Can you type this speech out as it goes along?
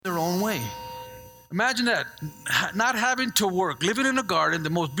way. Imagine that, not having to work, living in a garden, the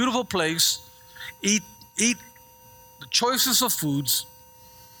most beautiful place, eat the choicest of foods,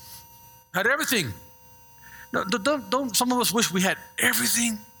 had everything. No, don't some of us wish we had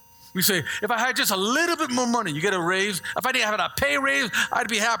everything? We say, if I had just a little bit more money, you get a raise. If I didn't have a pay raise, I'd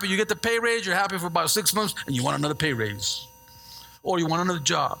be happy. You get the pay raise, you're happy for about 6 months, and you want another pay raise. Or you want another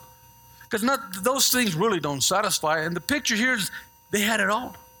job. Because those things really don't satisfy. And the picture here is they had it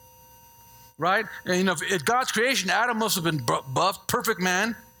all. Right? And at God's creation, Adam must have been buff, perfect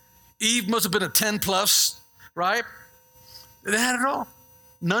man. Eve must have been a 10 plus, right? They had it all.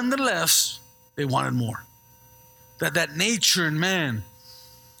 Nonetheless, they wanted more. That nature in man.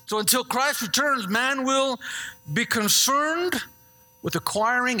 So until Christ returns, man will be concerned with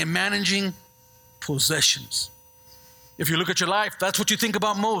acquiring and managing possessions. If you look at your life, that's what you think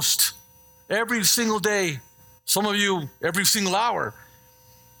about most. Every single day. Some of you, every single hour.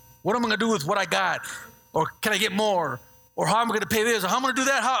 What am I going to do with what I got? Or can I get more? Or how am I going to pay this? Or how am I going to do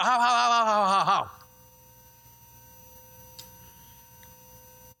that? How?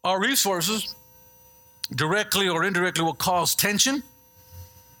 Our resources, directly or indirectly, will cause tension.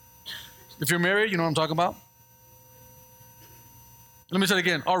 If you're married, you know what I'm talking about. Let me say it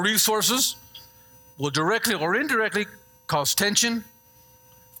again. Our resources will directly or indirectly cause tension,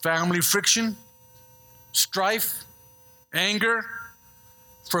 family friction, strife, anger,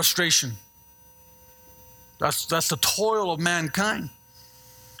 frustration. That's the toil of mankind.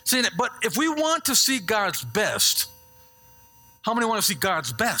 See, but if we want to see God's best, how many want to see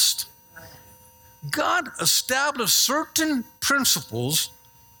God's best? God established certain principles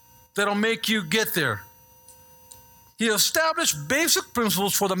that'll make you get there. He established basic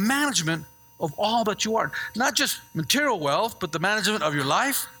principles for the management of all that you are. Not just material wealth, but the management of your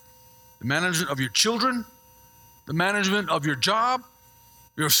life, the management of your children, the management of your job,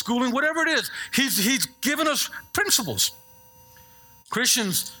 your schooling, whatever it is. He's given us principles.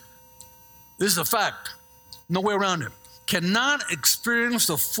 Christians, this is a fact, no way around it, cannot experience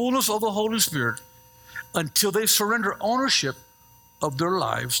the fullness of the Holy Spirit until they surrender ownership of their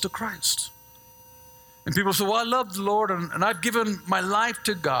lives to Christ. And people say, well, I love the Lord and I've given my life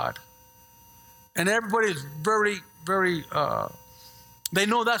to God. And everybody is very, very, they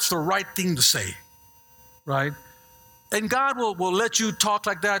know that's the right thing to say, right? And God will let you talk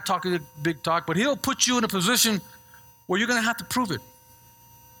like that, talking a big talk, but he'll put you in a position where you're going to have to prove it.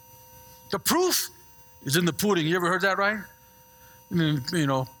 The proof is in the pudding. You ever heard that, right? You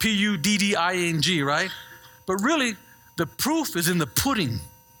know, P-U-D-D-I-N-G, right? But really, the proof is in the pudding.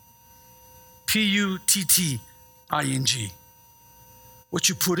 P-U-T-T-I-N-G. What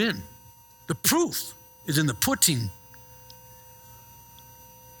you put in. The proof is in the pudding.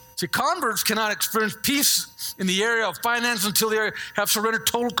 See, converts cannot experience peace in the area of finance until they have surrendered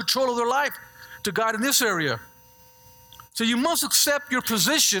total control of their life to God in this area. So you must accept your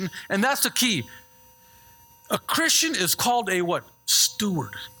position, and that's the key. A Christian is called a what?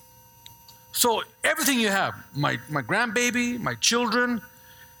 Steward. So everything you have, my grandbaby, my children,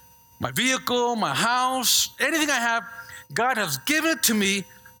 my vehicle, my house, anything I have, God has given it to me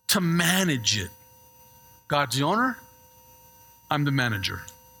to manage it. God's the owner, I'm the manager.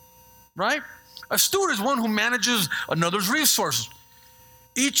 Right? A steward is one who manages another's resources.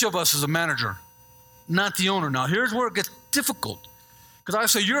 Each of us is a manager, not the owner. Now, here's where it gets difficult. Because I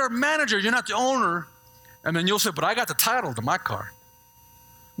say, you're a manager, you're not the owner. And then you'll say, but I got the title to my car.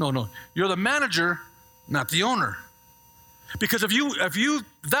 No, you're the manager, not the owner. Because if you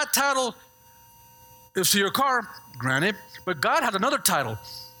that title is to your car, granted, but God has another title.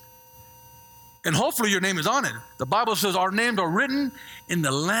 And hopefully your name is on it. The Bible says our names are written in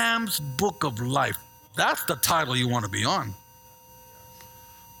the Lamb's book of life. That's the title you want to be on.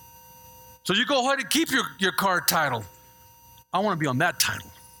 So you go ahead and keep your car title. I want to be on that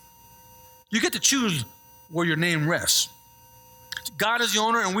title. You get to choose where your name rests. God is the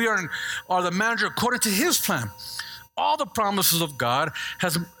owner and we are the manager according to his plan. All the promises of God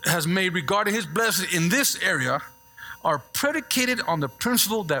has made regarding his blessing in this area are predicated on the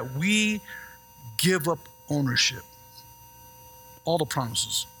principle that we give up ownership. All the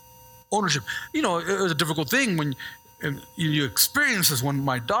promises. Ownership. You know, it was a difficult thing when you experience this when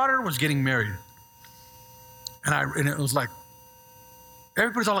my daughter was getting married. And it was like,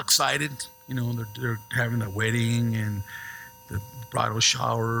 everybody's all excited. You know, they're having the wedding and the bridal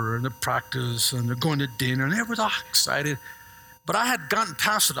shower and the practice and they're going to dinner and everybody's all excited. But I had gotten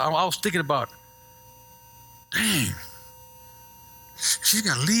past it. I was thinking about, dang, she's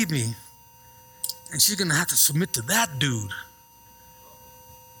going to leave me and she's going to have to submit to that dude.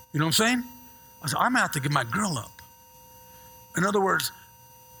 You know what I'm saying? I said, I'm going to have to give my girl up. In other words,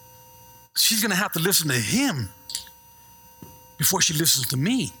 she's going to have to listen to him before she listens to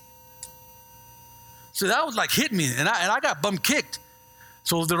me. So that was like hit me, and I got bum kicked.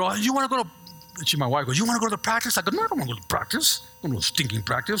 So they're all, you want to go to, my wife goes, you want to go to the practice? I go, no, I don't want to go to practice. I don't want to stinking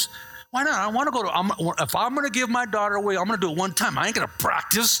practice. Why not? I want to go to, if I'm going to give my daughter away, I'm going to do it one time. I ain't going to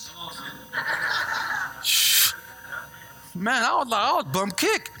practice. Man, I was bum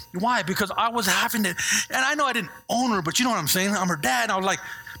kicked. Why? Because I was having to, and I know I didn't own her, but you know what I'm saying? I'm her dad, and I was like,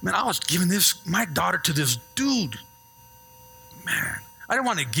 man, I was giving my daughter to this dude. Man, I didn't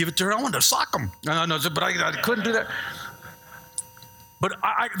want to give it to her. I wanted to sock him. No, but I couldn't do that. But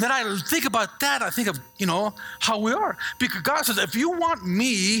then I think about that. I think of, how we are. Because God says, if you want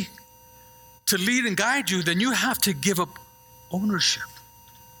me to lead and guide you, then you have to give up ownership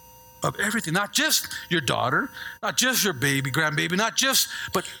of everything. Not just your daughter, not just your baby, grandbaby,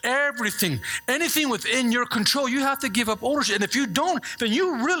 but everything. Anything within your control, you have to give up ownership. And if you don't, then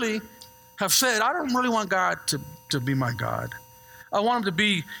you really have said, I don't really want God to be my God. I want him to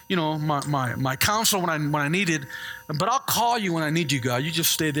be, my counselor when I need it. But I'll call you when I need you, God. You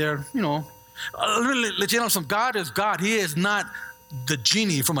just stay there, Let you know something. God is God. He is not the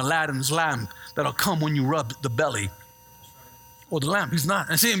genie from Aladdin's lamp that'll come when you rub the belly or the lamp. He's not.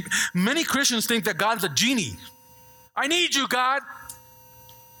 And see, many Christians think that God's a genie. I need you, God.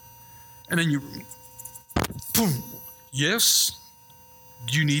 And then you, boom. Yes,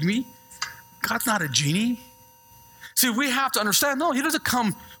 do you need me? God's not a genie. See, we have to understand, no, he doesn't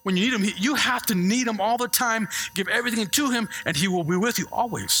come when you need him. You have to need him all the time, give everything to him, and he will be with you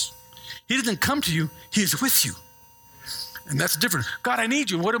always. He doesn't come to you, he is with you. And that's different. God, I need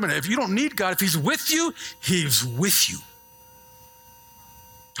you. Wait a minute. If you don't need God, if he's with you, he's with you.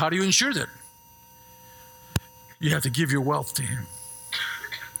 How do you ensure that? You have to give your wealth to him.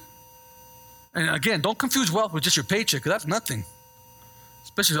 And again, don't confuse wealth with just your paycheck, because that's nothing.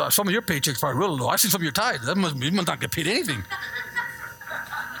 Especially some of your paychecks probably real low. I see some of your tithes. You must not get paid anything.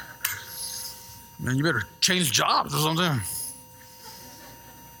 Man, you better change jobs or something.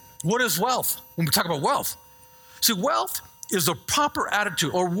 What is wealth? When we talk about wealth, see, wealth is the proper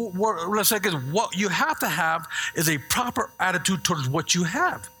attitude, or let's say what you have to have is a proper attitude towards what you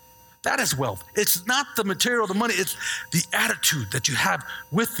have. That is wealth. It's not the material, the money. It's the attitude that you have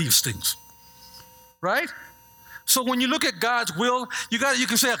with these things, right? So when you look at God's will, you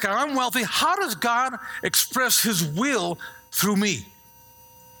can say, okay, I'm wealthy. How does God express his will through me?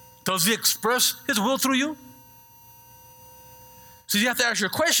 Does he express his will through you? So you have to ask your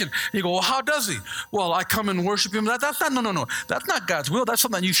question. You go, well, how does he? Well, I come and worship him. That's not, no. That's not God's will. That's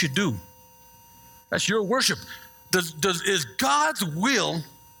something you should do. That's your worship. Is God's will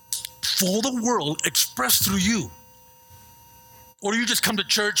for the world expressed through you? Or do you just come to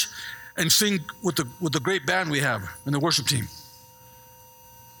church and sing with the great band we have and the worship team?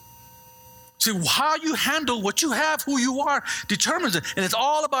 See, how you handle what you have, who you are, determines it. And it's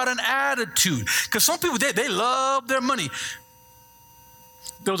all about an attitude. Because some people, they love their money.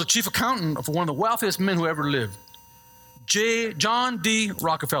 There was a chief accountant for one of the wealthiest men who ever lived, John D.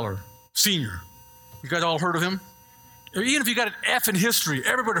 Rockefeller, Sr. You guys all heard of him? Even if you got an F in history,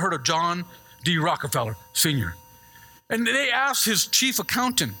 everybody heard of John D. Rockefeller, Sr. And they asked his chief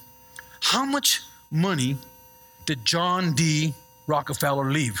accountant, how much money did John D.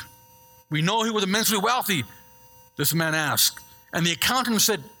 Rockefeller leave? We know he was immensely wealthy, this man asked. And the accountant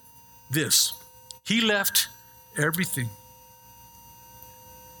said this, he left everything.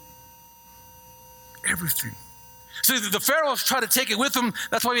 Everything. See, the pharaohs try to take it with them.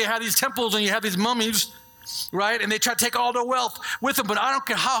 That's why you have these temples and you have these mummies, right? And they try to take all their wealth with them. But I don't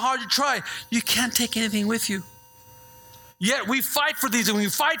care how hard you try, you can't take anything with you. Yet we fight for these and we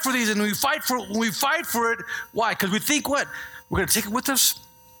fight for these and we fight for it. Why? Because we think what? We're going to take it with us?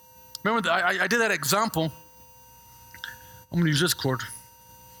 Remember, I did that example. I'm going to use this cord.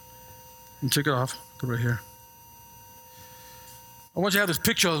 I'm going to take it off. Go right here. I want you to have this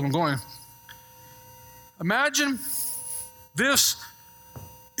picture as I'm going. Imagine this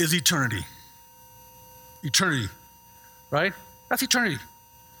is eternity. Eternity, right? That's eternity.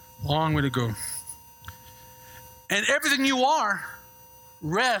 Long way to go. And everything you are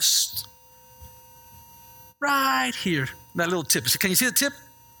rests right here. That little tip. Can you see the tip?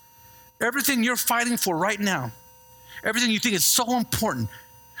 Everything you're fighting for right now, everything you think is so important,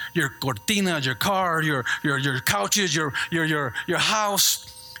 your cortinas, your car, your couches, your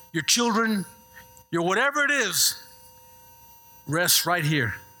house, your children, your whatever it is, rests right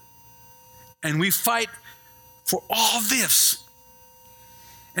here. And we fight for all this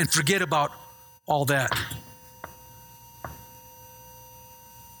and forget about all that.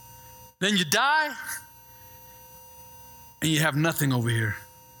 Then you die and you have nothing over here.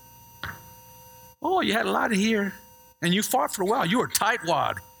 Oh, you had a lot here. And you fought for a while. You were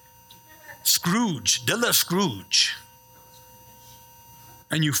tightwad. Scrooge, Dilla Scrooge.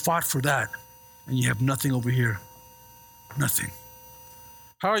 And you fought for that. And you have nothing over here. Nothing.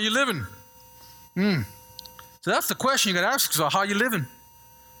 How are you living? So that's the question you got to ask yourself. How are you living?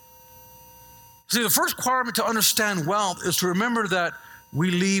 See, the first requirement to understand wealth is to remember that we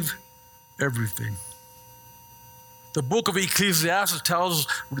leave everything. The book of Ecclesiastes tells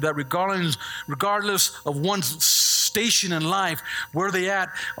us that regardless of one's station in life, where they at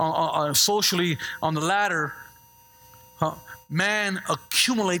socially on the ladder, man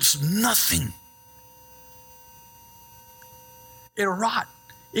accumulates nothing. It rot.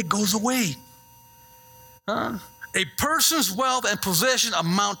 It goes away. A person's wealth and possession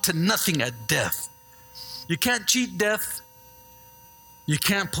amount to nothing at death. You can't cheat death. You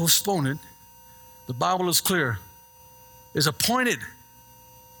can't postpone it. The Bible is clear. It's appointed.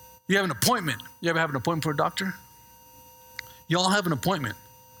 You have an appointment. You ever have an appointment for a doctor? You all have an appointment.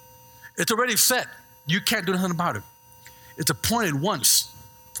 It's already set. You can't do nothing about it. It's appointed once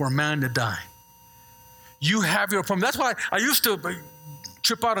for a man to die. You have your appointment. That's why I used to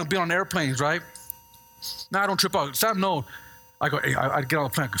trip out and be on airplanes, right? Now I don't trip out. Sam, no. I go, hey, I get on the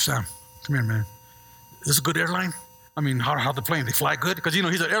plane. I go, Sam, come here, man. Is this a good airline? I mean, how the plane, they fly good? Because, you know,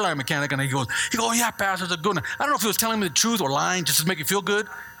 he's an airline mechanic, and he goes, oh, yeah, Pastor, it's a good one. I don't know if he was telling me the truth or lying just to make you feel good.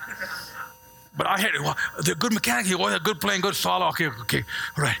 But I had, well, they're good mechanic. He goes, they're good plane, good solid. Okay,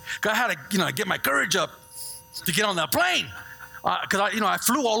 all right. I had to, get my courage up to get on that plane. Because, I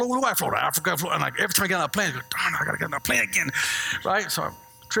flew all over the world. I flew to Africa, and every time I get on that plane, I go, darn, I got to get on that plane again, right? So I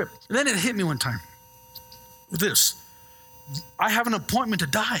tripped. And then it hit me one time with this. I have an appointment to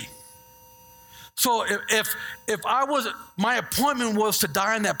die. So if my appointment was to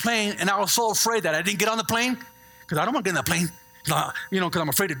die on that plane, and I was so afraid that I didn't get on the plane, because I don't want to get on that plane, because I'm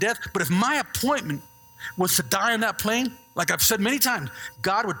afraid of death. But if my appointment was to die on that plane, like I've said many times,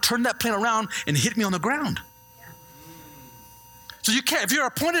 God would turn that plane around and hit me on the ground. So you can't, if you're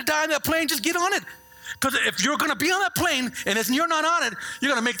appointed to die on that plane, just get on it. Because if you're going to be on that plane and if you're not on it, you're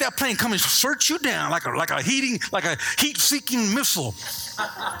going to make that plane come and search you down like a heat-seeking missile.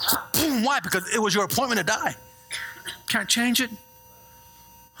 Boom! Why? Because it was your appointment to die. Can't change it,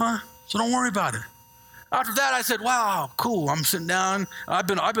 So don't worry about it. After that, I said, "Wow, cool." I'm sitting down. I've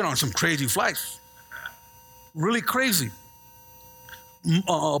been on some crazy flights, really crazy.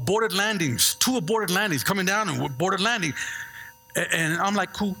 Aborted landings, 2 aborted landings, coming down and aborted landing. And I'm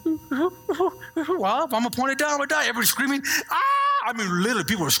like, cool. Well, if I'm appointed down, I'm going to die. Everybody's screaming. I mean, literally,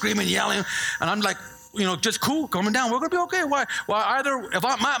 people are screaming, yelling. And I'm like, just cool, coming down. We're going to be okay. Why? Well, either if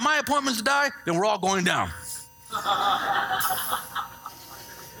my appointment's to die, then we're all going down.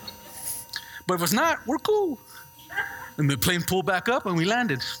 But if it's not, we're cool. And the plane pulled back up and we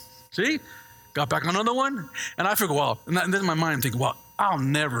landed. See? Got back on another one. And I figured, and then in my mind, I'm thinking, I'll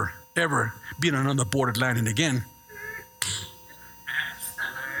never, ever be in another aborted landing again.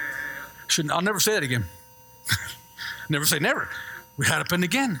 I'll never say that again. Never say never. We had it happen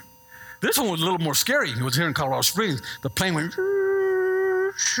again. This one was a little more scary. It was here in Colorado Springs. The plane went,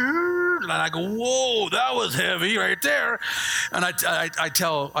 and I go, whoa, that was heavy right there. And I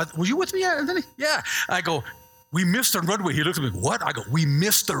tell, were you with me, Anthony? Yeah. I go, we missed the runway. He looks at me, what? I go, we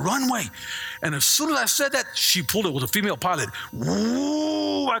missed the runway. And as soon as I said that, she pulled it with a female pilot.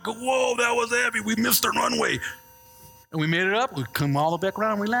 Whoa, I go, whoa, that was heavy. We missed the runway. And we made it up. We come all the way back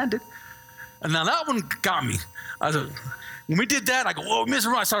around and we landed. And now that one got me. I said, when we did that, I go, whoa, Mr.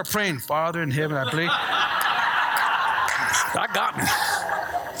 Ron. I started praying, Father in heaven, I pray. That got me.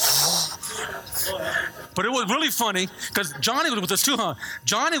 But it was really funny because Johnny was with us too, huh?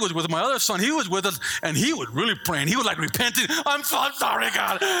 Johnny was with my other son. He was with us, and he was really praying. He was like repenting. I'm so sorry,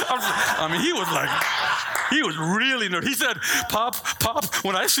 God. He was really nervous. He said, Pop,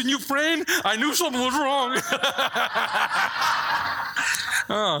 when I seen you praying, I knew something was wrong.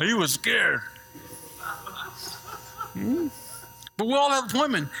 Oh, he was scared. But we all have an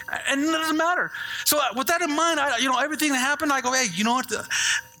appointment, and it doesn't matter. So with that in mind, everything that happened, I go, hey, you know what?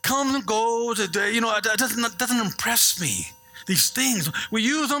 Comes and goes. It doesn't impress me. These things, we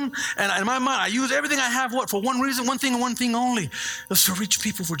use them, and in my mind, I use everything I have, for one reason, one thing, and one thing only, is to reach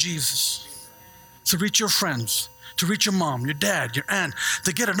people for Jesus, to reach your friends, to reach your mom, your dad, your aunt,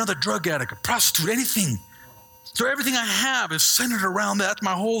 to get another drug addict, a prostitute, anything. So everything I have is centered around that. That's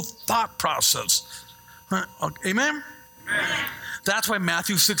my whole thought process. Amen? That's why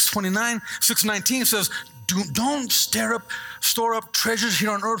Matthew 6:19 says, don't store up treasures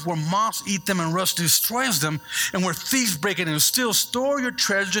here on earth where moths eat them and rust destroys them, and where thieves break in and steal. Store your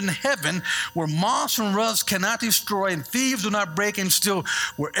treasure in heaven where moths and rust cannot destroy and thieves do not break and steal.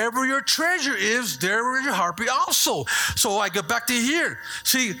 Wherever your treasure is, there will your heart be also. So I get back to here.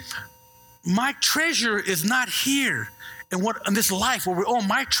 See, my treasure is not here in this life where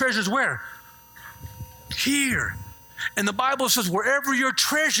my treasure is where? Here. And the Bible says, wherever your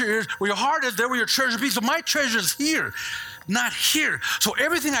treasure is, where your heart is, there will your treasure be. So my treasure is here, not here. So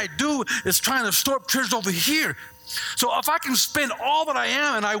everything I do is trying to store up treasures over here. So if I can spend all that I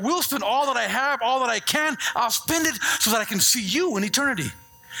am, and I will spend all that I have, all that I can, I'll spend it so that I can see you in eternity.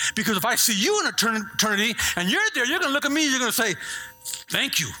 Because if I see you in eternity, and you're there, you're going to look at me, you're going to say,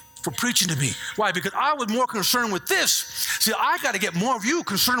 thank you for preaching to me. Why? Because I was more concerned with this. See, I got to get more of you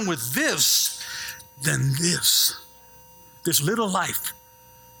concerned with this than this. This little life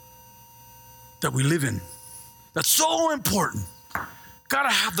that we live in, that's so important. Got to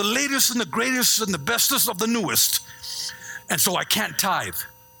have the latest and the greatest and the bestest of the newest. And so I can't tithe.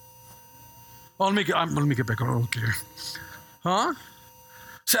 Oh, let me get back on. Okay. Huh?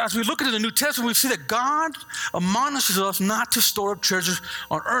 So as we look into the New Testament, we see that God admonishes us not to store up treasures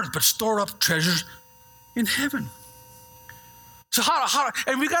on earth, but store up treasures in heaven. So how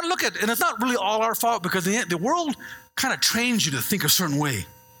and we got to look at it, and it's not really all our fault, because the world kind of trains you to think a certain way,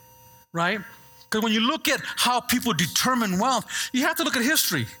 right? Because when you look at how people determine wealth, you have to look at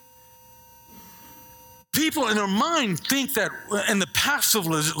history. People in their mind think that in the past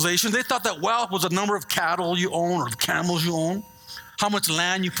civilization, they thought that wealth was the number of cattle you own or camels you own, how much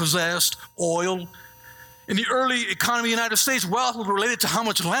land you possessed, oil. In the early economy of the United States, wealth was related to how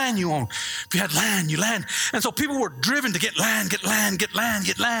much land you own. If you had land, you land. And so people were driven to get land,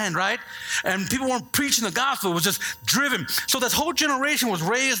 right? And people weren't preaching the gospel, it was just driven. So this whole generation was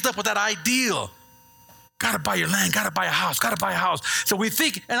raised up with that ideal. Gotta buy your land, gotta buy a house. So we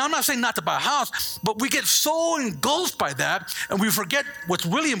think, and I'm not saying not to buy a house, but we get so engulfed by that, and we forget what's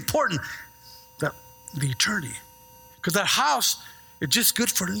really important, that the eternity. Because that house is just good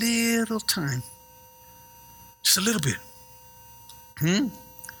for a little time. Just a little bit.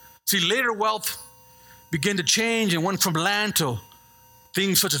 See, later wealth began to change and went from land to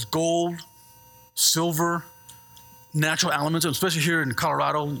things such as gold, silver, natural elements, especially here in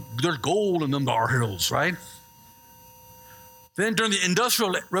Colorado, there's gold in them Tar Hills, right? Then during the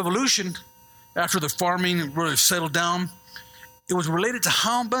Industrial Revolution, after the farming really settled down, it was related to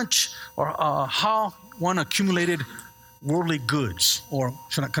how much or how one accumulated worldly goods, or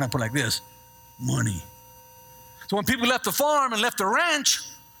can I put it like this? Money. So when people left the farm and left the ranch,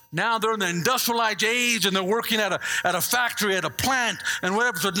 now they're in the industrialized age and they're working at a factory, at a plant, and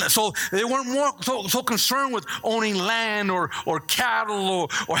whatever. So they weren't more so concerned with owning land or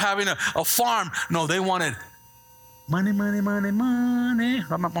cattle or having a farm. No, they wanted money, money, money, money.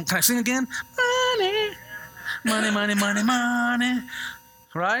 Can I sing again? Money, money, money, money, money.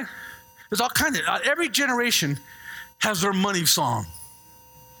 Right? There's all kinds of, every generation has their money song.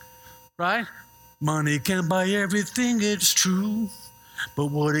 Right? Money can buy everything, it's true. But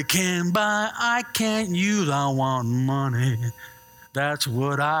what it can buy, I can't use. I want money. That's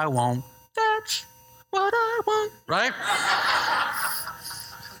what I want. That's what I want. Right?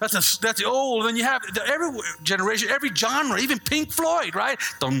 That's the old. Then you have every generation, every genre, even Pink Floyd, right?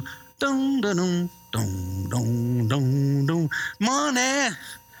 Dun, dun, dun, dun, dun, dun, dun, dun. Money,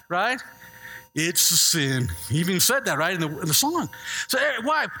 right? It's a sin. He even said that, right, in the song. So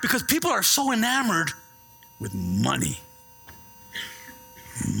why? Because people are so enamored with money.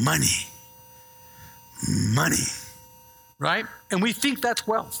 Money. Money. Right? And we think that's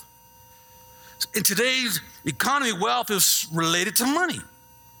wealth. In today's economy, wealth is related to money.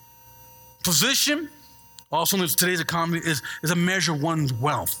 Position, also in today's economy, is a measure of one's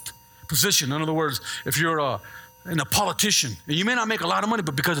wealth. Position, in other words, if you're a politician, and you may not make a lot of money,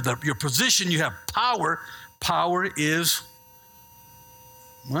 but because of your position, you have power. Power is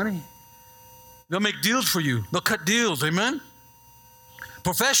money. They'll make deals for you. They'll cut deals, amen?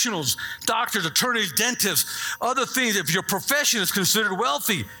 Professionals, doctors, attorneys, dentists, other things, if your profession is considered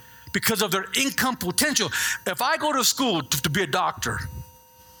wealthy because of their income potential. If I go to school to be a doctor,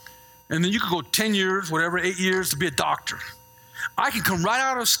 and then you could go 10 years, whatever, 8 years to be a doctor, I can come right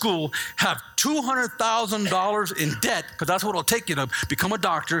out of school, have $200,000 in debt, because that's what it'll take you to become a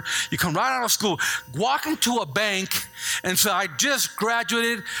doctor. You come right out of school, walk into a bank and say, I just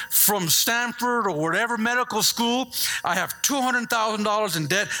graduated from Stanford or whatever medical school. I have $200,000 in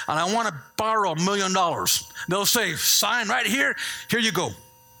debt and I want to borrow $1 million. They'll say, sign right here. Here you go.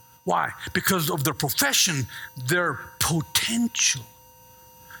 Why? Because of their profession, their potential,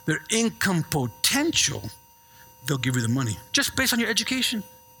 their income potential, they'll give you the money just based on your education.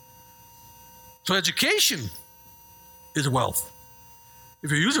 So education is wealth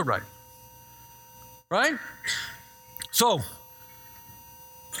if you use it right. Right? So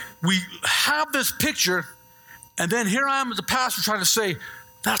we have this picture, and then here I am as a pastor trying to say,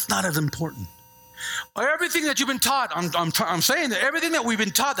 that's not as important. Everything that you've been taught, I'm saying that everything that we've been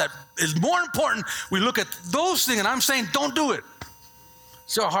taught that is more important, we look at those things, and I'm saying don't do it.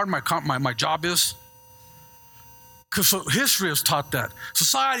 See how hard my job is? Because history has taught that.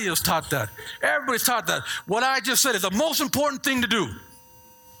 Society has taught that. Everybody's taught that. What I just said is the most important thing to do.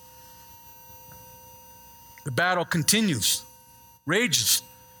 The battle continues, rages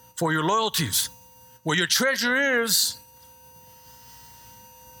for your loyalties. Where your treasure is.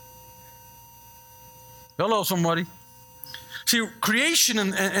 Hello, somebody. See, creation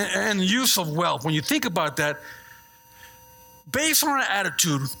and use of wealth, when you think about that, based on our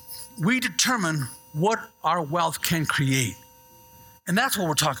attitude, we determine what our wealth can create. And that's what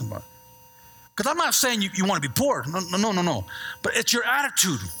we're talking about. Because I'm not saying you want to be poor. No. But it's your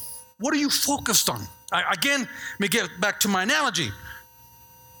attitude. What are you focused on? Again, let me get back to my analogy.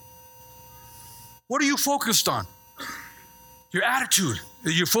 What are you focused on? Your attitude.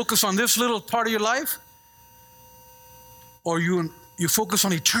 Are you focused on this little part of your life? Or you focus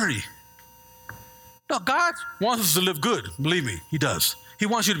on eternity? No, God wants us to live good. Believe me, He does. He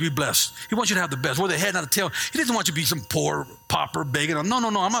wants you to be blessed. He wants you to have the best. Whether the head, not the tail. He doesn't want you to be some poor pauper begging. No.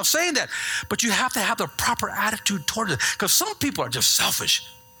 I'm not saying that. But you have to have the proper attitude towards it. Because some people are just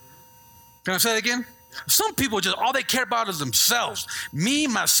selfish. Can I say it again? Some people just, all they care about is themselves. Me,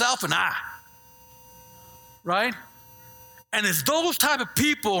 myself, and I. Right? And it's those type of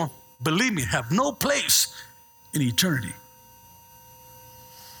people, believe me, have no place in eternity.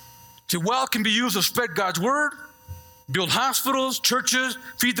 See, wealth can be used to spread God's word, build hospitals, churches,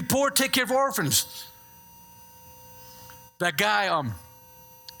 feed the poor, take care of orphans. That guy,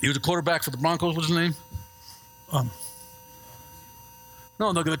 he was a quarterback for the Broncos. What's his name?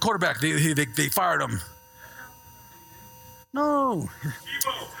 No, the quarterback. They fired him. No.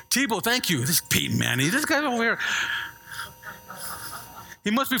 Tebow, thank you. This is Peyton Manning. This guy over here.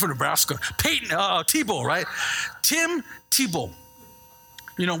 He must be from Nebraska. Tebow, right? Tim Tebow.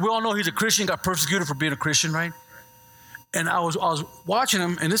 You know, we all know he's a Christian, got persecuted for being a Christian, right? And I was watching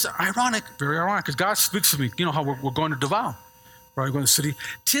him, and this is ironic, very ironic, because God speaks to me. You know how we're going to Davao, right? We're going to the city.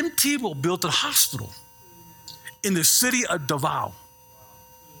 Tim Tebow built a hospital in the city of Davao.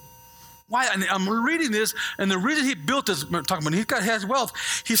 Why? And I'm reading this, and the reason he built this, talking about he has wealth.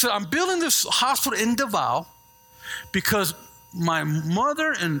 He said, I'm building this hospital in Davao because my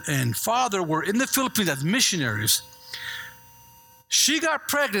mother and father were in the Philippines as missionaries. She got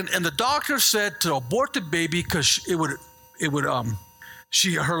pregnant, and the doctor said to abort the baby because her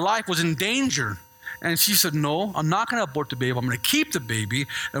life was in danger. And she said, no, I'm not going to abort the baby. I'm going to keep the baby,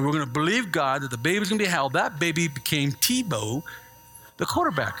 and we're going to believe God that the baby's going to be held. That baby became Tebow, the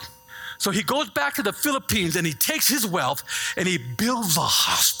quarterback. So he goes back to the Philippines, and he takes his wealth, and he builds a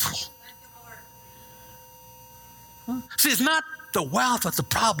hospital. See, it's not the wealth that's the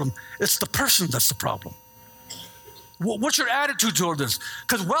problem. It's the person that's the problem. What's your attitude toward this?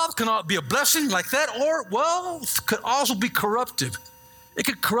 Because wealth can be a blessing like that, or wealth could also be corruptive. It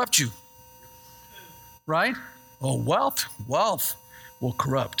could corrupt you, right? Oh, wealth will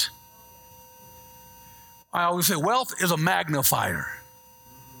corrupt. I always say wealth is a magnifier.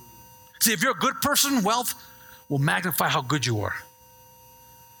 See, if you're a good person, wealth will magnify how good you are.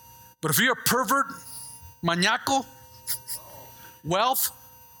 But if you're a pervert, maniaco, wealth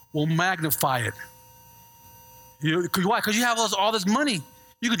will magnify it. Why? Because you have all this money.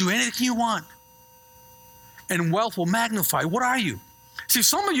 You can do anything you want. And wealth will magnify. What are you? See,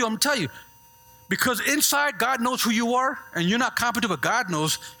 some of you, I'm going to tell you, because inside God knows who you are, and you're not competent, but God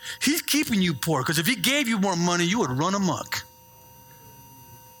knows, He's keeping you poor. Because if He gave you more money, you would run amok.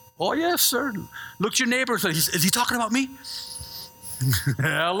 Oh, yes, sir. Look at your neighbor and say, is he talking about me?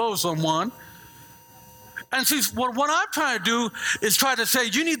 Hello, someone. And see, what I'm trying to do is try to say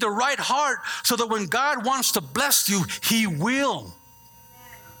you need the right heart so that when God wants to bless you, He will.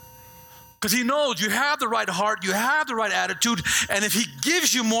 Because He knows you have the right heart, you have the right attitude, and if He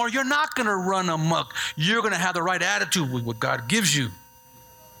gives you more, you're not going to run amok. You're going to have the right attitude with what God gives you.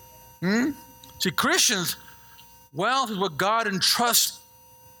 See, Christians, wealth is what God entrusts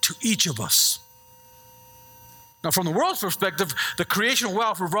to each of us. Now, from the world's perspective, the creation of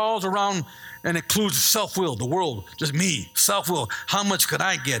wealth revolves around and includes self-will, the world, just me, self-will. How much can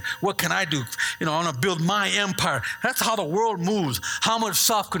I get? What can I do? I want to build my empire. That's how the world moves. How much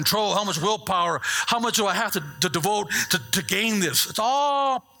self-control, how much willpower, how much do I have to devote to gain this? It's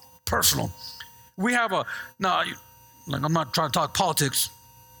all personal. We have I'm not trying to talk politics,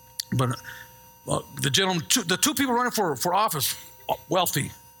 but the two people running for office,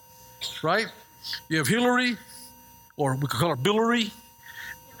 wealthy, right? You have Hillary, or we could call her Billary,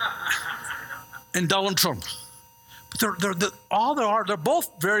 and Donald Trump. But they're both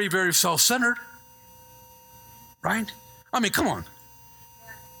very, very self-centered, right? I mean, come on.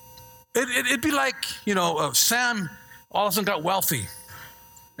 It'd be like, Sam all of a sudden got wealthy,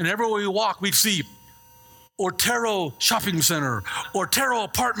 and everywhere we walk, we'd see Otero Shopping Center, Otero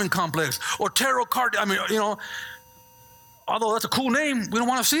Apartment Complex, Otero Car. Although that's a cool name, we don't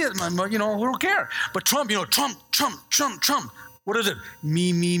want to see it. We don't care. But Trump, Trump. What is it?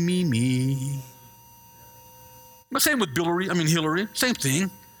 Me. The same with Hillary, same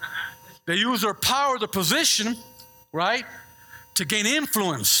thing. They use their power, their position, right, to gain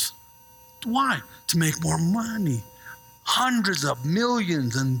influence. Why? To make more money. Hundreds of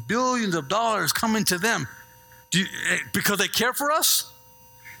millions and billions of dollars coming to them. Because they care for us?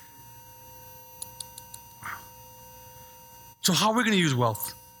 So how are we going to use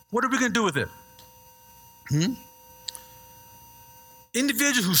wealth? What are we going to do with it?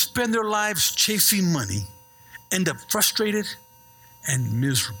 Individuals who spend their lives chasing money end up frustrated and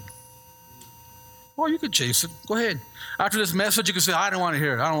miserable. Well, you can chase it. Go ahead. After this message, you can say, I don't want to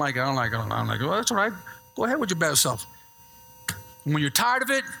hear it. I don't like it. Well, that's all right. Go ahead with your bad self. And when you're tired of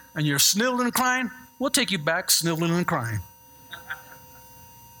it and you're sniveling and crying, we'll take you back sniveling and crying.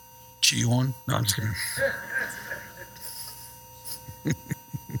 Chew on. No, I'm just kidding.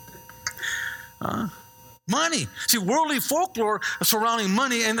 Money. See, worldly folklore surrounding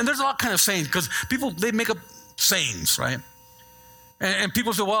money, and there's a lot kind of sayings, because people, they make up sayings, right? And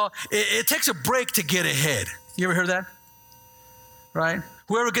people say, well, it takes a break to get ahead. You ever heard that? Right?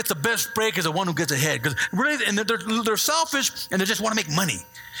 Whoever gets the best break is the one who gets ahead. Because really, and they're selfish, and they just want to make money.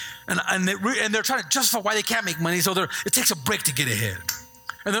 And they're trying to justify why they can't make money, so it takes a break to get ahead.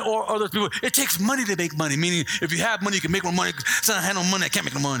 And then, or other people, it takes money to make money, meaning if you have money, you can make more money. Since I have no money, I can't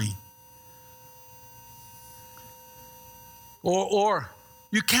make no money. Or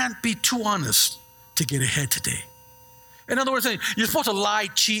you can't be too honest to get ahead today. In other words, you're supposed to lie,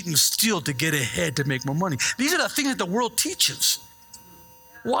 cheat, and steal to get ahead to make more money. These are the things that the world teaches.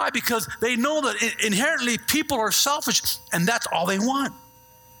 Why? Because they know that inherently people are selfish, and that's all they want.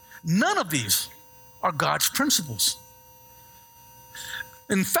 None of these are God's principles.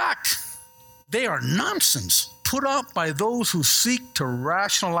 In fact, they are nonsense put up by those who seek to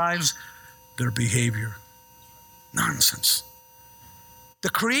rationalize their behavior. Nonsense. The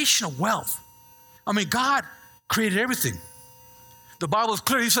creation of wealth. God created everything. The Bible is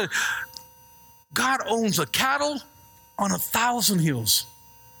clear. He said, God owns the cattle on 1,000 hills.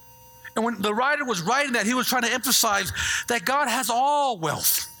 And when the writer was writing that, he was trying to emphasize that God has all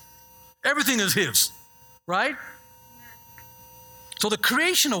wealth. Everything is his, right? So the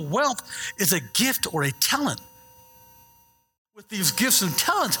creation of wealth is a gift or a talent. With these gifts and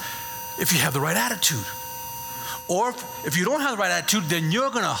talents, if you have the right attitude. Or if you don't have the right attitude, then you're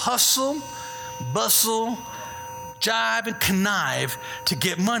going to hustle, bustle, jive, and connive to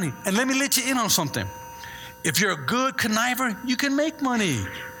get money. And let me let you in on something. If you're a good conniver, you can make money,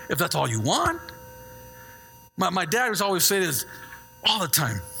 if that's all you want. My dad was always say this all the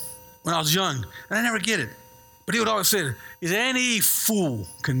time when I was young, and I never get it. But he would always say, any fool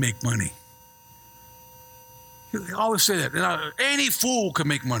can make money. He always say that. Any fool can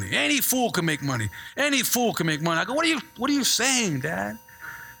make money. Any fool can make money. Any fool can make money. I go, what are you saying, Dad?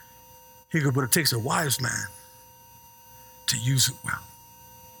 He goes, but it takes a wise man to use it well.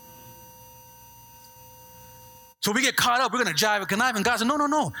 So we get caught up. We're going to jive and connive. And God said,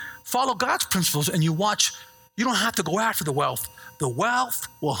 no. Follow God's principles and you watch. You don't have to go after the wealth. The wealth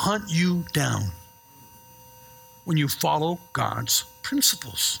will hunt you down when you follow God's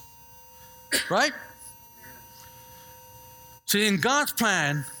principles. Right? See, in God's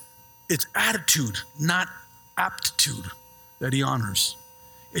plan, it's attitude, not aptitude, that he honors.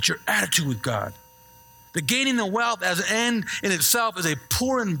 It's your attitude with God. The gaining of wealth as an end in itself is a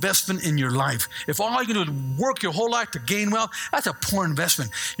poor investment in your life. If all you can do is work your whole life to gain wealth, that's a poor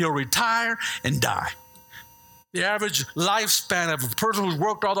investment. You'll retire and die. The average lifespan of a person who's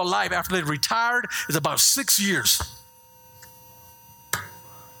worked all their life after they've retired is about 6 years.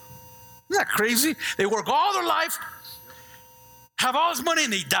 Isn't that crazy? They work all their life, have all this money,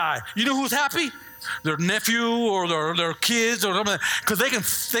 and they die. You know who's happy? their nephew or their kids or something, because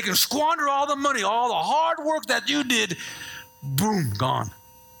they can squander all the money, all the hard work that you did, boom, gone.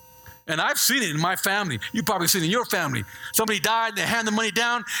 And I've seen it in my family. You've probably seen it in your family. Somebody died, they hand the money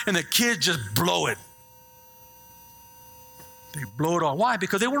down, and the kids just blow it. They blow it all. Why?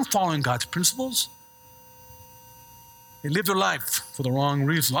 Because they weren't following God's principles. They lived their life for the wrong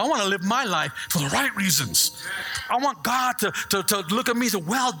reasons. I want to live my life for the right reasons. I want God to look at me and say,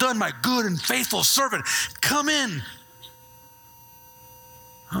 well done, my good and faithful servant. Come in.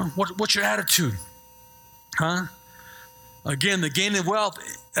 What's your attitude? Again, the gain of wealth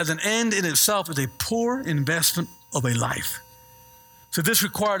as an end in itself is a poor investment of a life. So this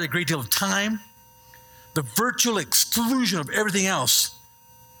required a great deal of time, the virtual exclusion of everything else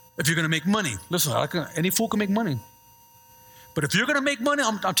if you're going to make money. Listen, any fool can make money. But if you're going to make money,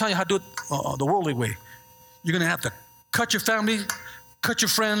 I'm telling you how to do it the worldly way. You're going to have to cut your family, cut your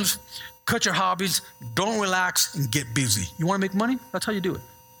friends, cut your hobbies, don't relax, and get busy. You want to make money? That's how you do it.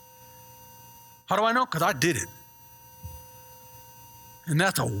 How do I know? Because I did it. And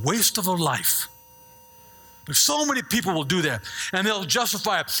that's a waste of a life. But so many people will do that. And they'll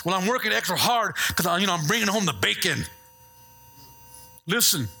justify it. Well, I'm working extra hard because I'm bringing home the bacon.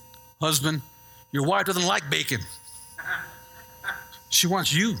 Listen, husband, your wife doesn't like bacon. She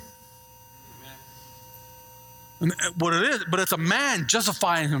wants you. And what it is, but it's a man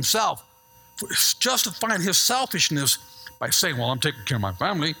justifying himself, justifying his selfishness by saying, well, I'm taking care of my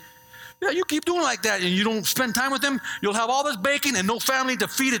family. Yeah, you keep doing like that and you don't spend time with them, you'll have all this bacon and no family to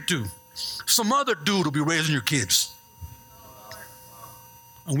feed it to. Some other dude will be raising your kids.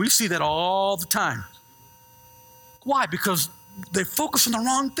 And we see that all the time. Why? Because they focus on the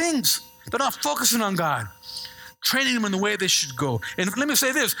wrong things. They're not focusing on God, training them in the way they should go. And let me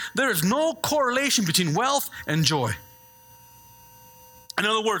say this, there is no correlation between wealth and joy. In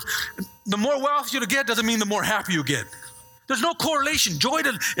other words, the more wealth you get doesn't mean the more happy you get. There's no correlation. Joy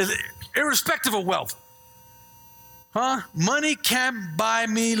is irrespective of wealth. Money can't buy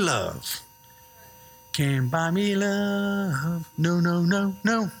me love. Can't buy me love. No, no, no,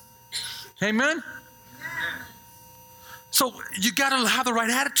 no. Amen? So you got to have the right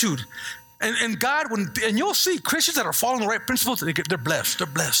attitude. And God, and you'll see Christians that are following the right principles, they're blessed, they're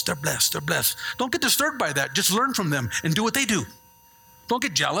blessed, they're blessed, they're blessed. Don't get disturbed by that. Just learn from them and do what they do. Don't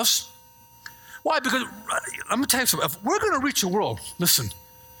get jealous. Why? Because let me tell you something. If we're going to reach the world, listen,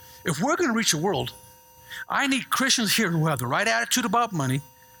 if we're going to reach the world, I need Christians here who have the right attitude about money,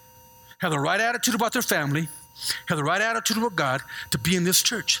 have the right attitude about their family, have the right attitude about God to be in this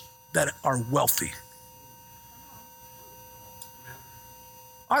church that are wealthy.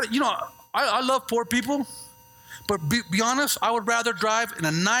 I love poor people, but be honest, I would rather drive in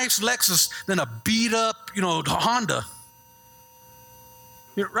a nice Lexus than a beat up, Honda.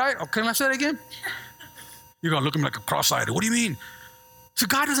 You're right? Oh, can I say that again? You're going to look at me like a cross-eyed. What do you mean? So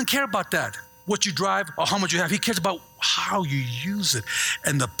God doesn't care about that, what you drive or how much you have. He cares about how you use it.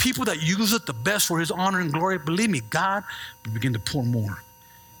 And the people that use it the best for his honor and glory, believe me, God will begin to pour more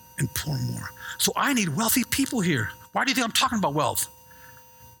and pour more. So I need wealthy people here. Why do you think I'm talking about wealth?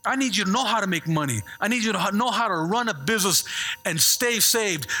 I need you to know how to make money. I need you to know how to run a business and stay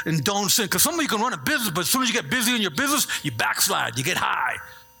saved and don't sin. Because some of you can run a business, but as soon as you get busy in your business, you backslide, you get high.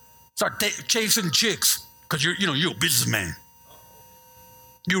 Start chasing chicks because you're a businessman.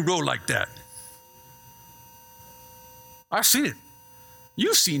 You roll like that. I've seen it.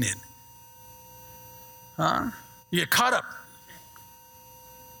 You've seen it. You get caught up.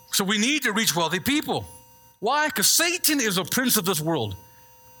 So we need to reach wealthy people. Why? Because Satan is a prince of this world.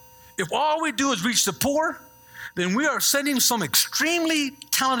 If all we do is reach the poor, then we are sending some extremely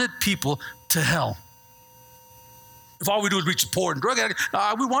talented people to hell. If all we do is reach the poor and drug addicts,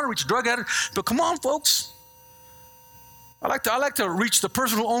 we want to reach the drug addict, but come on, folks. I like to reach the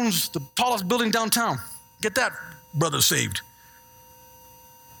person who owns the tallest building downtown. Get that brother saved.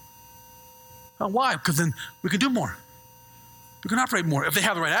 Why? Because then we can do more. We can operate more if they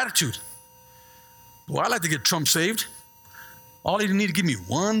have the right attitude. Well, I like to get Trump saved. All you need to give me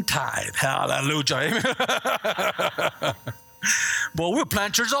one tithe. Hallelujah. Amen. Well, we'll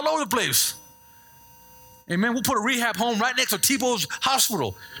plant churches all over the place. Amen. We'll put a rehab home right next to Tebow's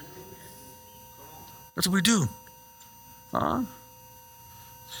hospital. That's what we do.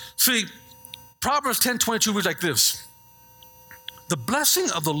 See, Proverbs 10:22 reads like this. The blessing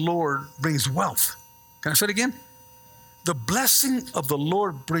of the Lord brings wealth. Can I say it again? The blessing of the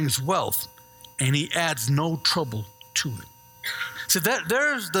Lord brings wealth, and he adds no trouble to it. So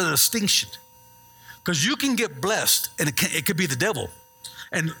there's the distinction. Because you can get blessed, and it could be the devil.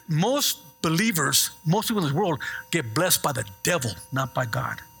 And most believers, most people in this world, get blessed by the devil, not by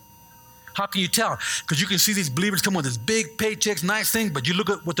God. How can you tell? Because you can see these believers come with this big paychecks, nice thing, but you look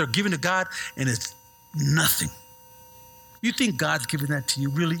at what they're giving to God and it's nothing. You think God's giving that to you,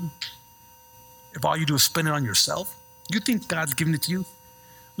 really? If all you do is spend it on yourself? You think God's giving it to you?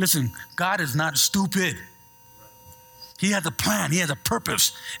 Listen, God is not stupid. He has a plan, he has a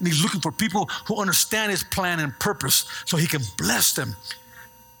purpose, and he's looking for people who understand his plan and purpose so he can bless them.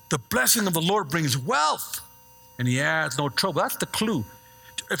 The blessing of the Lord brings wealth, and he adds no trouble. That's the clue.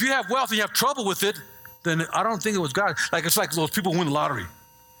 If you have wealth and you have trouble with it, then I don't think it was God. Like it's like those people who win the lottery.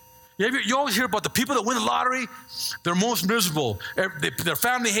 You always hear about the people that win the lottery, they're most miserable. Their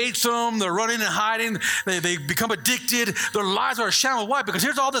family hates them, they're running and hiding, they become addicted, their lives are a shambles. Why? Because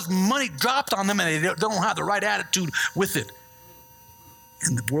here's all this money dropped on them and they don't have the right attitude with it.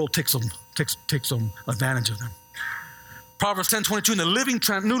 And the world takes them advantage of them. Proverbs 10:22 in the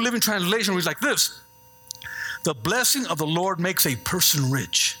New Living Translation reads like this: the blessing of the Lord makes a person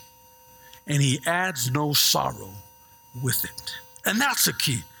rich, and he adds no sorrow with it. And that's the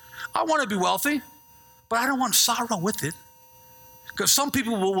key. I want to be wealthy, but I don't want sorrow with it. Because some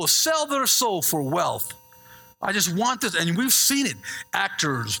people will sell their soul for wealth. I just want this, and we've seen it.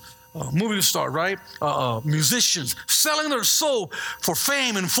 Actors, movie stars, right? Musicians, selling their soul for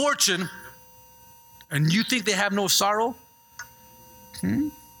fame and fortune. And you think they have no sorrow?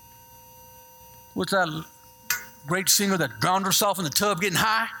 What's that great singer that drowned herself in the tub getting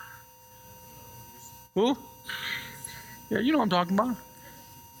high? Who? Yeah, you know what I'm talking about.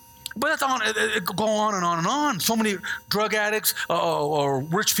 But that's on, it go on and on and on. So many drug addicts or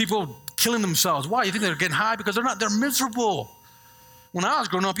rich people killing themselves. Why? You think they're getting high? Because they're miserable. When I was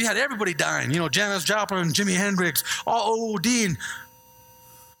growing up, you had everybody dying. You know, Janis Joplin, Jimi Hendrix, all ODing,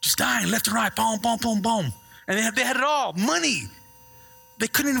 just dying left and right, boom, boom, boom, boom. And they had it all, money. They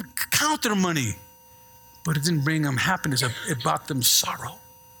couldn't even count their money. But it didn't bring them happiness. It brought them sorrow.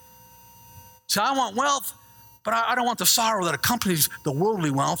 So I want wealth, but I don't want the sorrow that accompanies the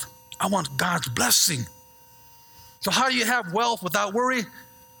worldly wealth. I want God's blessing. So how do you have wealth without worry?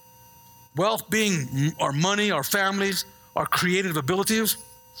 Wealth being our money, our families, our creative abilities.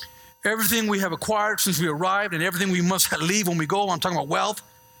 Everything we have acquired since we arrived and everything we must leave when we go. I'm talking about wealth.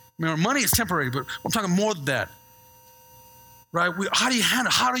 I mean, our money is temporary, but I'm talking more than that. Right? How do you handle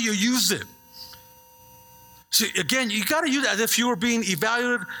it? How do you use it? See, again, you got to use it as if you were being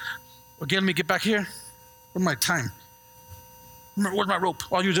evaluated. Again, let me get back here. Where's my time? Where's my rope?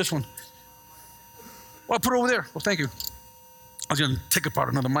 I'll use this one. I'll put it over there. Well, thank you. I was going to take apart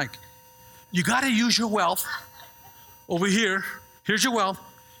another mic. You got to use your wealth over here. Here's your wealth.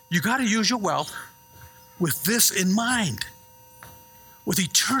 You got to use your wealth with this in mind, with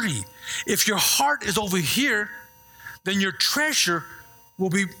eternity. If your heart is over here, then your treasure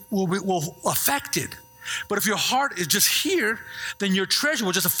will affect it. But if your heart is just here, then your treasure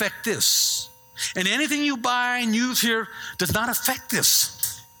will just affect this. And anything you buy and use here does not affect this.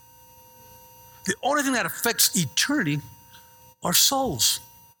 The only thing that affects eternity are souls.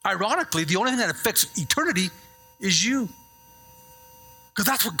 Ironically, the only thing that affects eternity is you. Because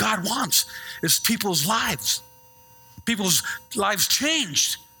that's what God wants, is people's lives. People's lives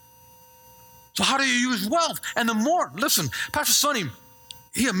changed. So how do you use wealth? And the more, listen, Pastor Sonny,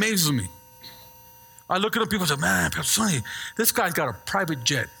 he amazes me. I look at him, people say, man, Pastor Sonny, this guy's got a private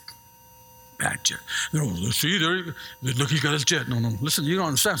jet. Bad jet. See, look, he's got his jet. No, listen, you don't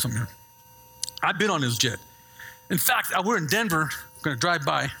understand something here. I've been on his jet. In fact, we're in Denver, going to drive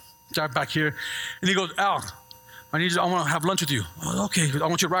back here, and he goes, Al, I want to have lunch with you. Oh, okay, I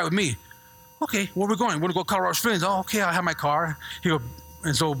want you to ride with me. Okay, where are we going? We're going to go to Colorado Springs. Oh, okay, I have my car. He goes,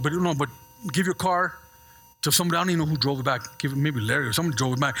 and so, but give your car to somebody, I don't even know who drove it back. Give it, maybe Larry or somebody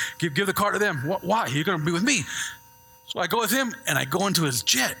drove it back. Give the car to them. Why? You're going to be with me. So I go with him, and I go into his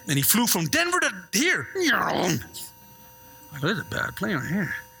jet, and he flew from Denver to here. I go, this is a bad plane right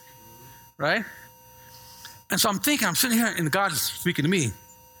here, right? And so I'm sitting here, and God is speaking to me,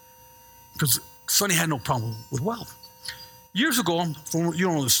 because Sonny had no problem with wealth. Years ago, you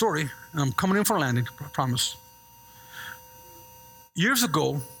don't know the story, and I'm coming in for a landing, I promise. Years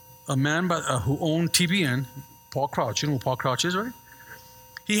ago, a man who owned TBN, Paul Crouch, you know who Paul Crouch is, right?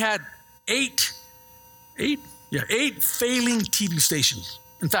 He had eight failing TV stations.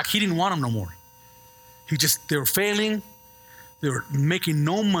 In fact, he didn't want them no more. They were failing, they were making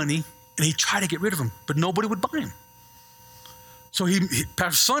no money, and he tried to get rid of them, but nobody would buy them. So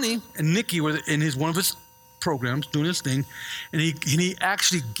Pastor Sonny and Nikki were in one of his programs doing his thing, and he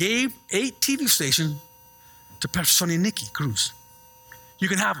actually gave 8 TV stations to Pastor Sonny and Nikki Cruz. You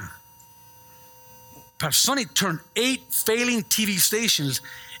can have them. Pastor Sonny turned 8 failing TV stations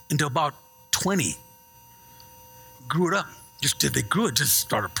into about 20. Grew it up. They grew. It just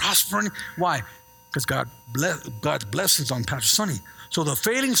started prospering. Why? Because God's blessings on Pastor Sonny. So the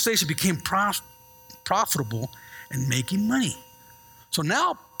failing station became profitable and making money. So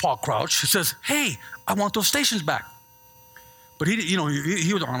now Paul Crouch says, hey, I want those stations back. But he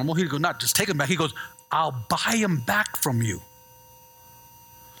was honorable. He'd go, not just take them back. He goes, I'll buy them back from you.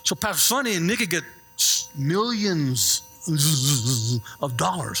 So Pastor Sonny and Nikki get millions of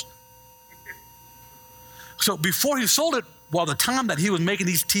dollars. So before he sold it, while the time that he was making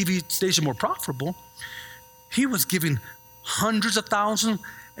these TV stations more profitable, he was giving hundreds of thousands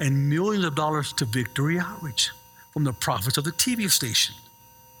and millions of dollars to Victory Outreach from the profits of the TV station.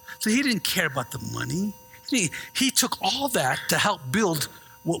 So he didn't care about the money. He took all that to help build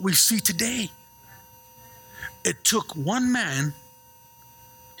what we see today. It took one man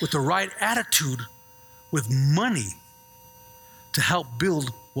with the right attitude, with money, to help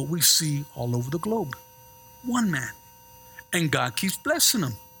build what we see all over the globe. One man. And God keeps blessing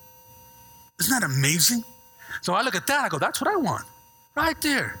him. Isn't that amazing? So I look at that, I go, that's what I want. Right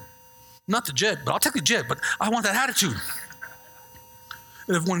there. Not the jet, but I'll take the jet, but I want that attitude.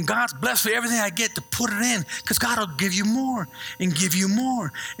 If when God's blessed for everything I get, to put it in, because God will give you more and give you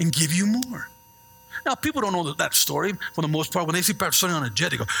more and give you more. Now, people don't know that story for the most part. When they see Pastor Sonny on a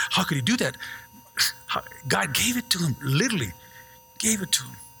jet, they go, how could he do that? God gave it to him, literally gave it to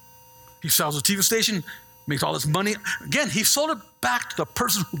him. He sells a TV station, makes all this money. Again, he sold it back to the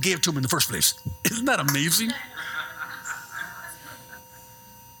person who gave it to him in the first place. Isn't that amazing?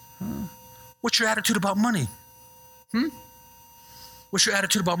 What's your attitude about money? What's your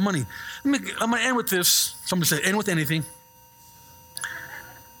attitude about money? I'm going to end with this. Somebody say, end with anything.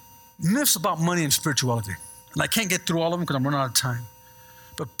 Myths about money and spirituality. And I can't get through all of them because I'm running out of time.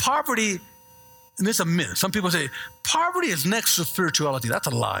 But poverty, and this is a myth. Some people say, poverty is next to spirituality. That's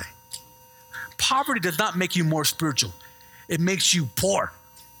a lie. Poverty does not make you more spiritual. It makes you poor.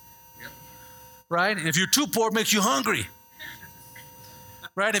 Right? And if you're too poor, it makes you hungry.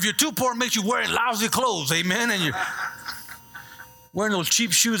 Right? If you're too poor, it makes you wearing lousy clothes. Amen? And you're wearing those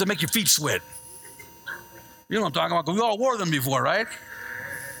cheap shoes that make your feet sweat. You know what I'm talking about? We all wore them before, right?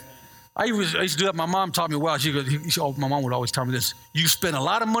 I used to do that. My mom taught me well. My mom would always tell me this. You spend a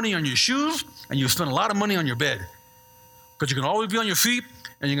lot of money on your shoes, and you spend a lot of money on your bed. Because you can always be on your feet,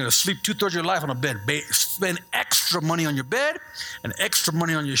 and you're going to sleep 2/3 of your life on a bed. Spend extra money on your bed, and extra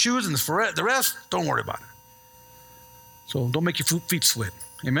money on your shoes, and for the rest, don't worry about it. So don't make your feet sweat.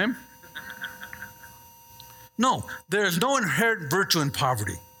 Amen? No, there is no inherent virtue in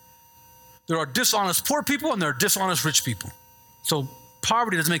poverty. There are dishonest poor people, and there are dishonest rich people. So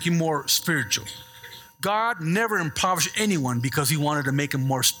poverty doesn't make you more spiritual. God never impoverished anyone because he wanted to make him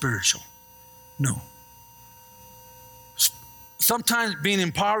more spiritual. No. Sometimes being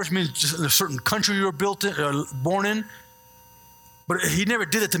impoverished means just in a certain country you were born in. But he never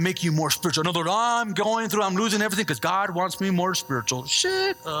did it to make you more spiritual. In other words, I'm losing everything because God wants me more spiritual.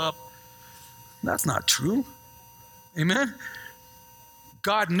 Shut up. That's not true. Amen?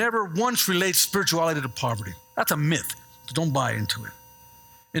 God never once relates spirituality to poverty. That's a myth. So don't buy into it.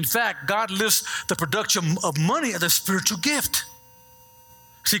 In fact, God lists the production of money as a spiritual gift.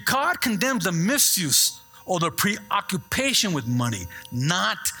 See, God condemns the misuse or the preoccupation with money,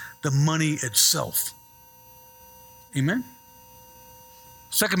 not the money itself. Amen?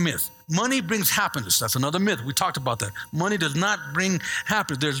 Second myth, money brings happiness. That's another myth. We talked about that. Money does not bring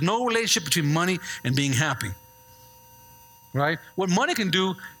happiness. There's no relationship between money and being happy. Right? What money can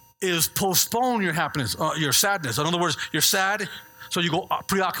do is postpone your happiness, your sadness. In other words, you're sad, so you go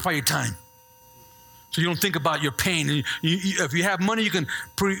preoccupy your time. So you don't think about your pain. If you have money, you can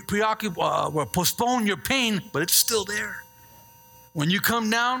postpone your pain, but it's still there. When you come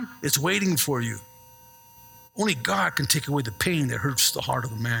down, it's waiting for you. Only God can take away the pain that hurts the heart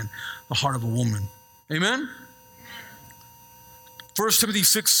of a man, the heart of a woman. Amen? 1 Timothy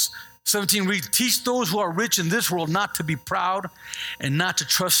 6:17 reads, teach those who are rich in this world not to be proud and not to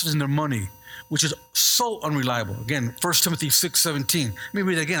trust in their money, which is so unreliable. Again, 1 Timothy 6:17. Let me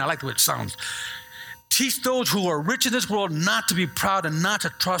read it again. I like the way it sounds. Teach those who are rich in this world not to be proud and not to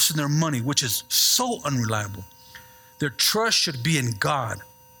trust in their money, which is so unreliable. Their trust should be in God,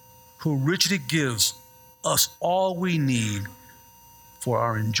 who richly gives us all we need for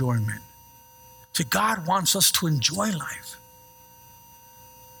our enjoyment. See, God wants us to enjoy life.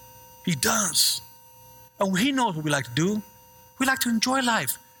 He does. And he knows what we like to do. We like to enjoy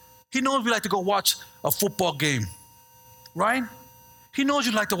life. He knows we like to go watch a football game, right? He knows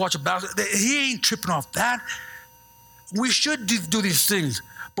you like to watch a basketball. He ain't tripping off that. We should do these things,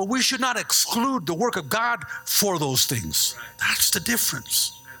 but we should not exclude the work of God for those things. That's the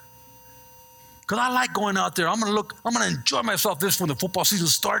difference. Because I like going out there. I'm going to enjoy myself this when the football season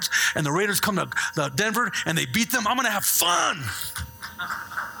starts and the Raiders come to Denver and they beat them. I'm going to have fun.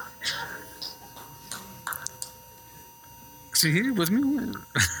 See, here with me?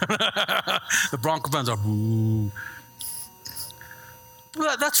 The Bronco fans are boo.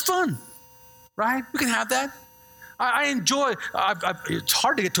 Well, that's fun, right? We can have that. I enjoy, it's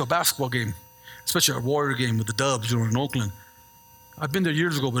hard to get to a basketball game, especially a Warrior game with the Dubs in Oakland. I've been there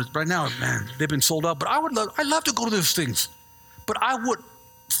years ago, but right now, man, they've been sold out. But I love to go to those things. But I would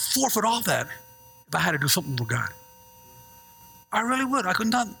forfeit all that if I had to do something for God. I really would.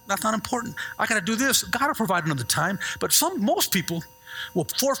 That's not important. I got to do this. God will provide another time. But most people will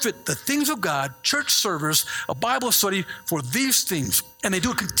forfeit the things of God, church service, a Bible study for these things. And they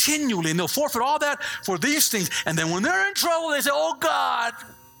do it continually. And they'll forfeit all that for these things. And then when they're in trouble, they say, oh, God,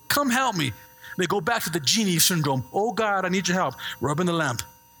 come help me. They go back to the genie syndrome. Oh, God, I need your help. Rubbing the lamp.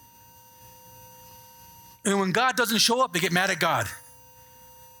 And when God doesn't show up, they get mad at God.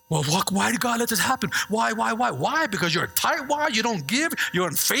 Well, why did God let this happen? Why? Why? Because you're a tightwad, you don't give, you're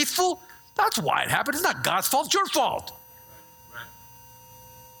unfaithful? That's why it happened. It's not God's fault, it's your fault. Right.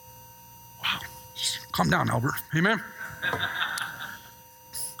 Wow. Calm down, Albert. Amen?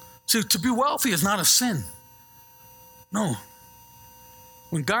 See, to be wealthy is not a sin. No.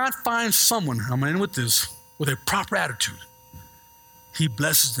 When God finds someone, I'm going to end with this, with a proper attitude, he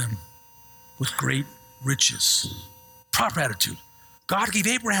blesses them with great riches. Proper attitude. God gave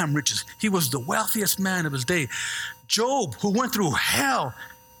Abraham riches. He was the wealthiest man of his day. Job, who went through hell,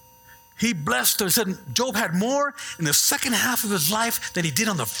 he blessed her. He said Job had more in the second half of his life than he did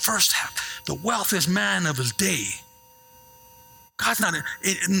on the first half. The wealthiest man of his day. God's not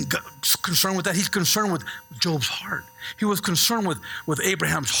concerned with that. He's concerned with Job's heart. He was concerned with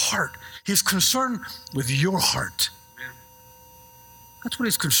Abraham's heart. He's concerned with your heart. That's what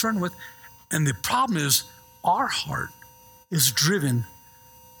he's concerned with. And the problem is our heart is driven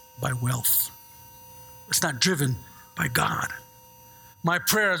by wealth. It's not driven by God. My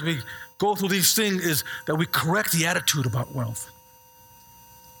prayer as we go through these things is that we correct the attitude about wealth.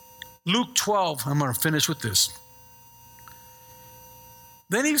 Luke 12, I'm going to finish with this.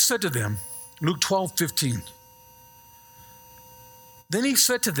 Then he said to them, Luke 12:15. Then he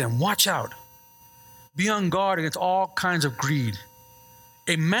said to them, watch out. Be on guard against all kinds of greed.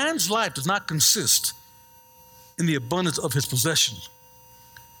 A man's life does not consist in the abundance of his possessions.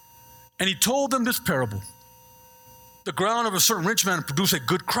 And he told them this parable. The ground of a certain rich man produced a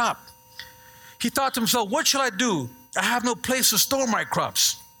good crop. He thought to himself, what shall I do? I have no place to store my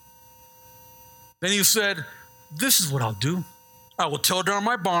crops. Then he said, this is what I'll do. I will tear down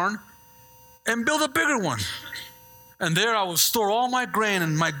my barn and build a bigger one. And there I will store all my grain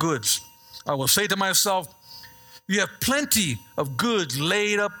and my goods. I will say to myself, you have plenty of goods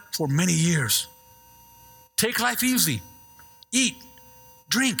laid up for many years. Take life easy. Eat,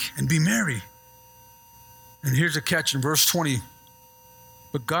 drink, and be merry. And here's the catch in verse 20.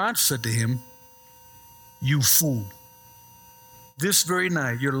 But God said to him, you fool. This very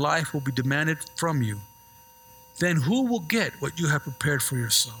night your life will be demanded from you. Then who will get what you have prepared for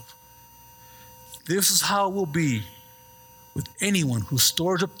yourself? This is how it will be with anyone who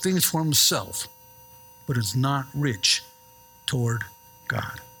stores up things for himself, but is not rich toward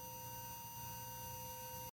God.